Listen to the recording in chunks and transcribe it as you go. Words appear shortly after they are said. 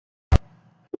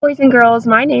Boys and girls,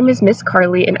 my name is Miss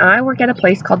Karli and I work at a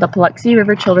place called the Paluxy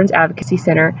River Children's Advocacy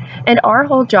Center, and our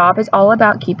whole job is all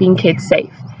about keeping kids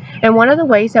safe. And one of the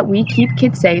ways that we keep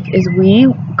kids safe is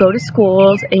we go to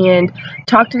schools and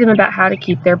talk to them about how to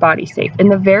keep their body safe.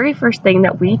 And the very first thing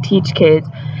that we teach kids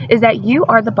is that you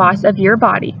are the boss of your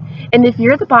body. And if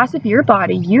you're the boss of your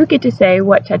body, you get to say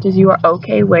what touches you are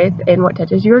okay with and what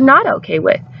touches you are not okay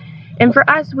with. And for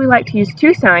us, we like to use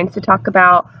two signs to talk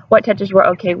about what touches we're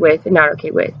okay with and not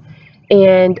okay with.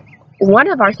 And one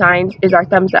of our signs is our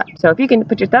thumbs up. So if you can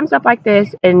put your thumbs up like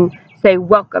this and say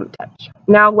welcome touch.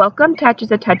 Now, welcome touch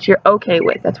is a touch you're okay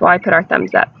with. That's why I put our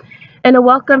thumbs up. And a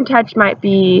welcome touch might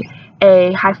be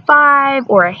a high five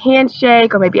or a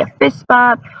handshake or maybe a fist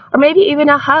bump or maybe even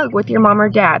a hug with your mom or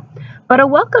dad. But a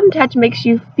welcome touch makes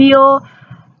you feel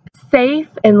safe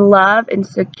and loved and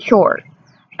secure.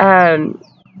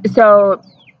 So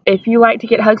if you like to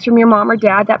get hugs from your mom or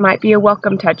dad, that might be a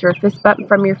welcome touch, or a fist bump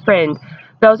from your friend.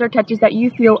 Those are touches that you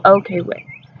feel okay with.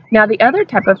 Now, the other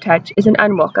type of touch is an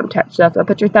unwelcome touch. So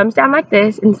put your thumbs down like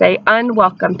this and say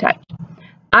unwelcome touch.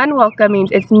 Unwelcome means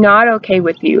it's not okay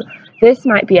with you. This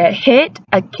might be a hit,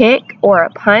 a kick, or a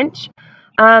punch,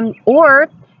 or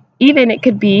even it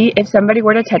could be if somebody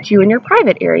were to touch you in your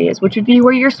private areas, which would be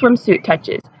where your swimsuit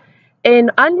touches.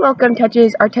 And unwelcome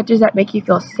touches are touches that make you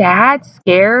feel sad,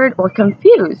 scared, or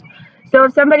confused. So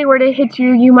if somebody were to hit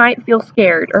you, you might feel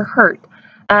scared or hurt.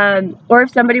 Or if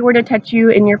somebody were to touch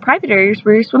you in your private areas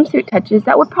where your swimsuit touches,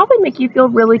 that would probably make you feel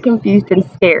really confused and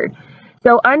scared.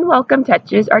 So unwelcome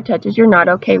touches are touches you're not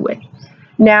okay with.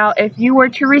 Now, if you were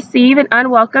to receive an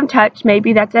unwelcome touch,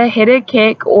 maybe that's a hit, a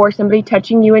kick, or somebody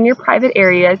touching you in your private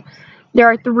areas, there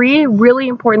are three really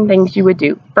important things you would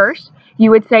do. First, you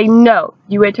would say no.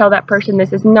 You would tell that person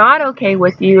this is not okay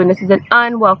with you and this is an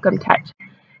unwelcome touch.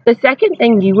 The second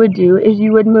thing you would do is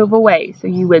you would move away. So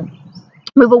you would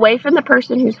move away from the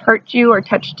person who's hurt you or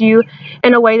touched you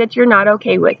in a way that you're not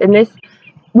okay with. And this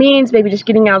means maybe just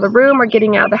getting out of the room or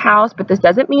getting out of the house, but this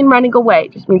doesn't mean running away.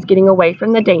 It just means getting away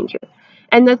from the danger.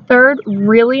 And the third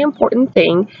really important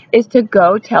thing is to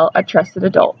go tell a trusted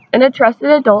adult. And a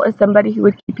trusted adult is somebody who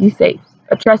would keep you safe.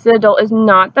 A trusted adult is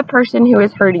not the person who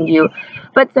is hurting you,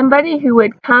 but somebody who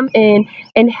would come in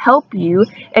and help you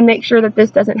and make sure that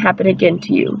this doesn't happen again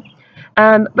to you.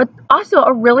 But also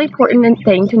a really important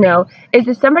thing to know is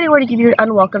if somebody were to give you an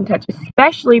unwelcome touch,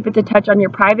 especially if it's a touch on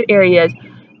your private areas,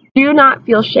 do not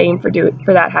feel shame for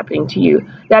that happening to you.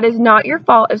 That is not your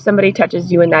fault if somebody touches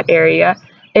you in that area.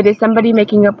 It is somebody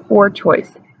making a poor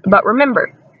choice. But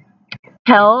remember,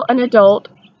 tell an adult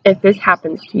if this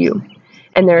happens to you.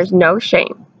 And there is no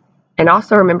shame. And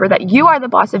also remember that you are the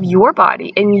boss of your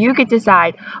body and you get to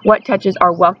decide what touches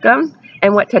are welcome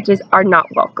and what touches are not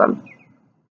welcome.